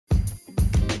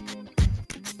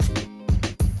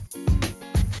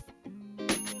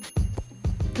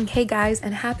Hey guys,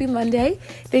 and happy Monday.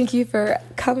 Thank you for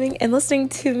coming and listening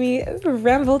to me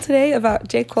ramble today about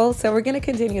J. Cole. So we're going to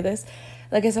continue this.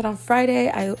 Like I said, on Friday,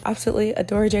 I absolutely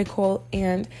adore J. Cole,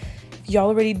 and if y'all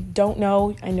already don't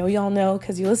know, I know y'all know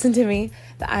because you listen to me,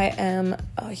 that I am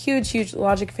a huge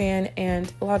Logic fan,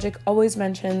 and Logic always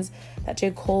mentions that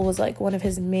J. Cole was like one of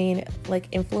his main like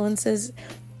influences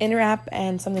in rap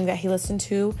and something that he listened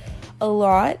to a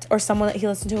lot, or someone that he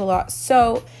listened to a lot.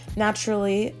 So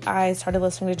naturally, I started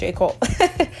listening to J. Cole.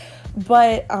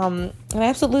 But and I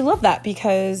absolutely love that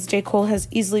because J. Cole has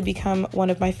easily become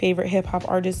one of my favorite hip-hop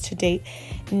artists to date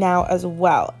now as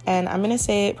well. And I'm going to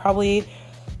say probably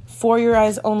For Your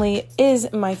Eyes Only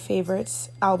is my favorite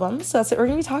album. So that's what we're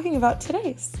going to be talking about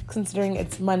today, considering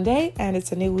it's Monday and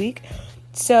it's a new week.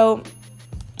 So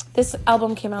this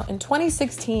album came out in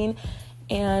 2016,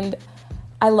 and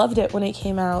I loved it when it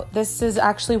came out. This is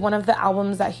actually one of the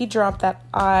albums that he dropped that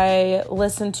I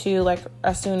listened to like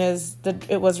as soon as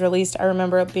it was released. I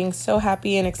remember being so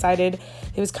happy and excited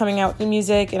it was coming out with the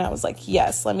music, and I was like,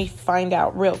 yes, let me find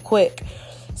out real quick.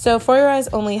 So For Your Eyes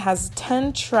Only has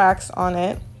 10 tracks on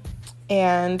it,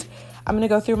 and I'm going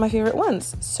to go through my favorite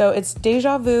ones. So it's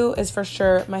Deja Vu is for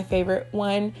sure my favorite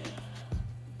one.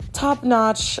 Top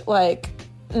notch, like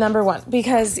number one,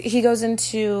 because he goes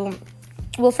into...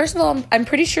 Well, first of all, I'm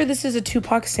pretty sure this is a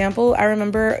Tupac sample. I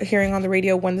remember hearing on the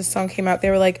radio when this song came out, they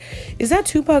were like, is that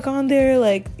Tupac on there?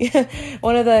 Like,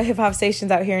 one of the hip-hop stations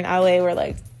out here in LA were,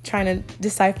 like, trying to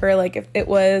decipher, like, if it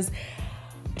was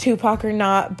Tupac or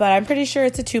not. But I'm pretty sure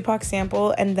it's a Tupac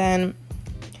sample. And then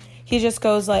he just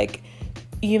goes, like,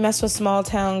 you mess with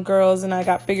small-town girls and I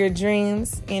got bigger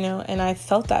dreams, you know? And I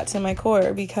felt that to my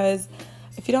core because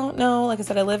if you don't know, like I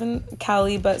said, I live in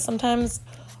Cali, but sometimes...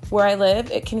 where I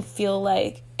live, it can feel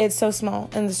like it's so small,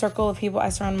 and the circle of people I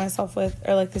surround myself with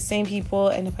are like the same people,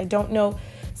 and if I don't know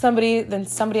somebody, then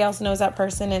somebody else knows that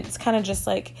person, and it's kind of just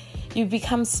like you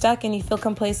become stuck and you feel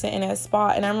complacent in a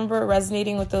spot. And I remember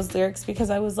resonating with those lyrics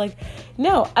because I was like,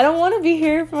 no, I don't want to be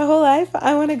here for my whole life.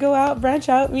 I want to go out, branch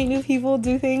out, meet new people,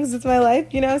 do things with my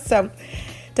life, you know? So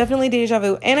definitely Deja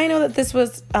Vu. And I know that this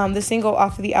was the single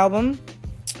off of the album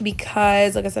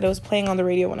because, like I said, it was playing on the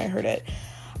radio when I heard it.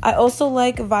 I also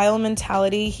like Vile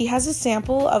Mentality. He has a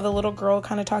sample of a little girl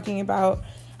kind of talking about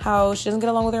how she doesn't get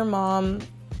along with her mom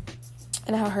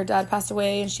and how her dad passed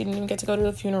away and she didn't even get to go to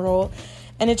the funeral.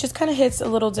 And it just kind of hits a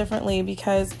little differently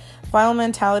because Vile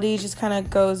Mentality just kind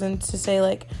of goes into say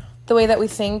like the way that we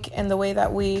think and the way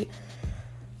that we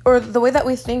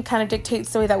think kind of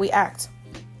dictates the way that we act.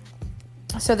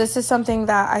 So this is something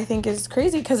that I think is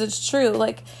crazy because it's true.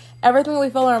 Like, everything that we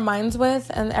fill our minds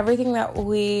with and everything that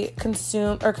we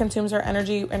consume or consumes our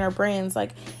energy in our brains,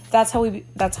 like that's how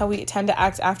we tend to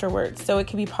act afterwards. So it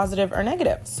can be positive or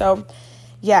negative. So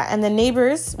yeah, and the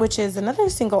Neighbors, which is another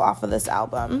single off of this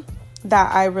album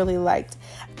that I really liked.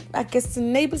 I guess the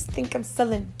neighbors think I'm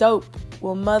selling dope.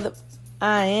 Well, mother,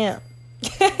 I am.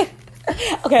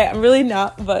 Okay, I'm really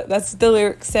not, but that's what the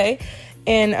lyrics say.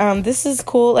 And this is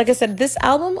cool. Like I said, this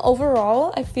album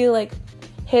overall, I feel like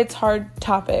hits hard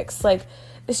topics like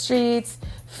the streets,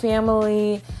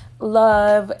 family,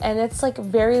 love, and it's like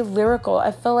very lyrical.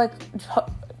 I feel like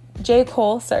J.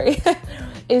 Cole,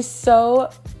 is so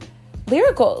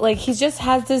lyrical. Like he just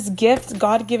has this gift,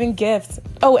 God-given gift.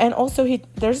 Oh, and also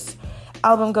there's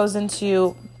album goes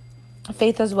into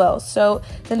faith as well. So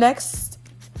the next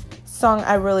song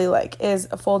I really like is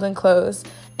Fold and Close.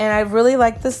 And I really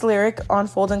like this lyric on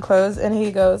Fold and Close. And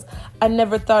he goes, I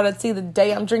never thought I'd see the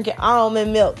day I'm drinking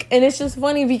almond milk. And it's just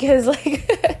funny because, like,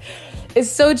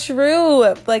 it's so true.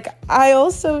 Like,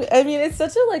 it's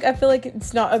such a, like, I feel like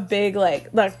it's not a big,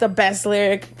 like the best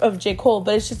lyric of J. Cole.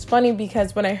 But it's just funny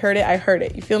because when I heard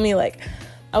it. You feel me? Like,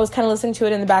 I was kind of listening to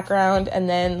it in the background. And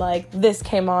then, like, this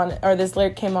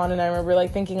lyric came on. And I remember,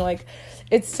 like, thinking, like,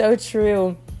 it's so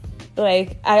true.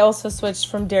 Like, I also switched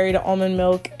from dairy to almond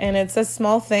milk, and it's a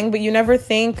small thing, but you never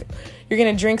think you're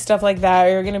going to drink stuff like that, or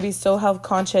you're going to be so health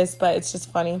conscious, but it's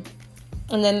just funny.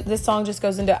 And then this song just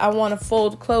goes into, I want to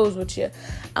fold clothes with you.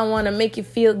 I want to make you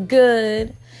feel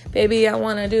good. Baby, I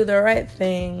want to do the right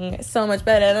thing. So much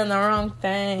better than the wrong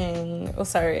thing. Oh,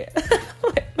 sorry.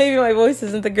 Maybe my voice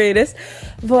isn't the greatest,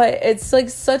 but it's like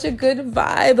such a good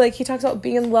vibe. Like, he talks about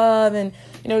being in love and,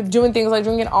 you know, doing things like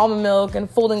drinking almond milk and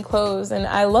folding clothes. And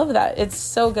I love that. It's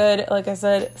so good. Like I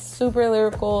said, super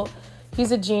lyrical.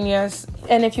 He's a genius.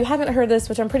 And if you haven't heard this,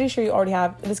 which I'm pretty sure you already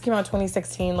have, this came out in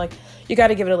 2016, like, you got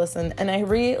to give it a listen. And I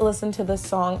re-listened to this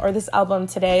song or this album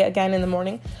today, again in the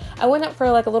morning. I went up for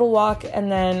like a little walk,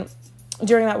 and then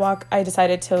during that walk, I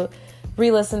decided to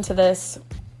re-listen to this.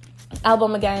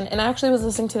 album again, and I actually was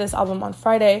listening to this album on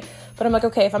Friday, but I'm like,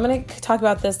 okay, if I'm gonna talk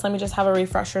about this, let me just have a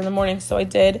refresher in the morning. So I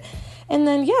did, and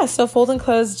then so Folding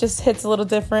Clothes just hits a little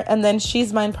different, and then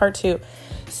She's Mine Part 2.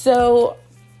 So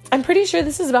I'm pretty sure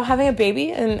this is about having a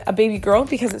baby and a baby girl,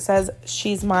 because it says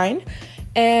she's mine.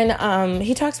 And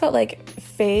he talks about like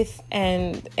faith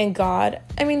and God.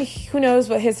 I mean, who knows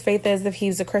what his faith is, if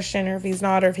he's a Christian or if he's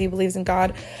not, or if he believes in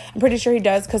God. I'm pretty sure he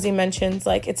does, because he mentions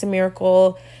like it's a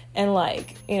miracle, and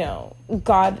like,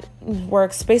 God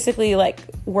works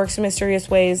in mysterious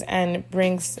ways and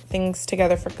brings things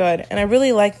together for good. And I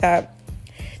really like that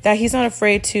he's not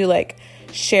afraid to like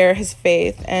share his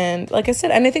faith. And like I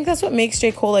said, and I think that's what makes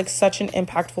J. Cole like such an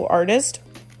impactful artist,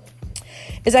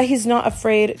 is that he's not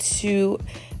afraid to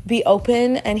be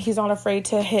open, and he's not afraid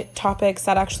to hit topics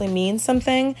that actually mean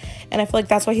something. And I feel like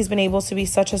that's why he's been able to be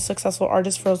such a successful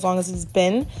artist for as long as he's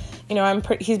been.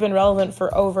 He's been relevant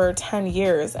for over 10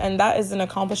 years, and that is an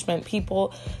accomplishment.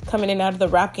 People come in and out of the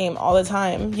rap game all the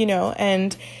time,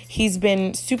 and he's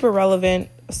been super relevant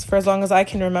for as long as I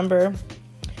can remember.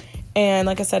 And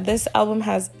like I said, this album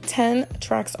has 10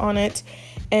 tracks on it.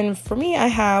 And for me, I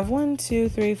have 5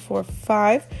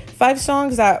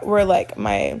 songs that were like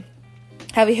my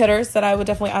heavy hitters that I would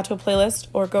definitely add to a playlist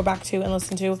or go back to and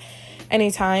listen to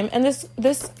anytime. And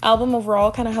this album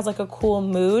overall kind of has like a cool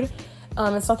mood.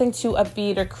 It's nothing too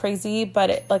upbeat or crazy,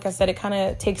 but like I said, it kind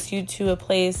of takes you to a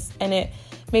place and it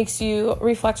makes you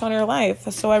reflect on your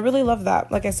life. So I really love that.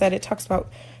 Like I said, it talks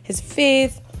about his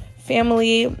faith,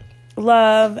 family,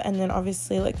 love, and then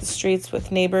obviously like the streets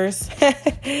with neighbors.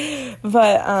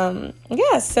 But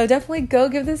so definitely go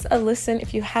give this a listen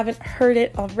if you haven't heard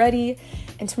it already.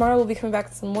 And tomorrow we'll be coming back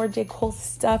with some more J. Cole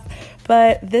stuff.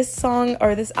 But this song,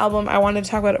 or this album, I wanted to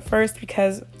talk about it first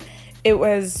because it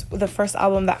was the first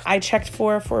album that I checked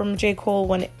from J. Cole.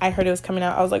 When I heard it was coming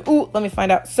out, I was like, ooh, let me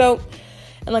find out. So,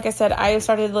 and like I said, I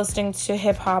started listening to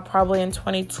hip hop probably in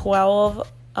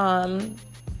 2012,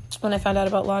 when I found out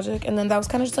about Logic, and then that was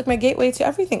kind of just like my gateway to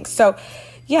everything. So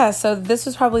so this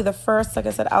was probably the first, like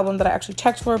I said, album that I actually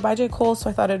checked for by J. Cole, so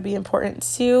I thought it'd be important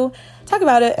to talk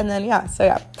about it. And then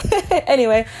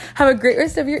anyway, have a great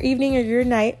rest of your evening or your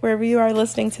night wherever you are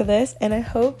listening to this, and I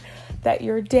hope that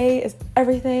your day is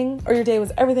everything, or your day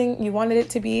was everything you wanted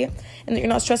it to be, and that you're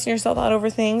not stressing yourself out over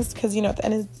things, because at the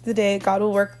end of the day, God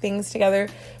will work things together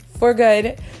for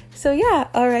good. So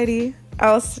alrighty,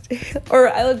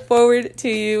 I look forward to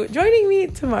you joining me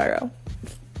tomorrow.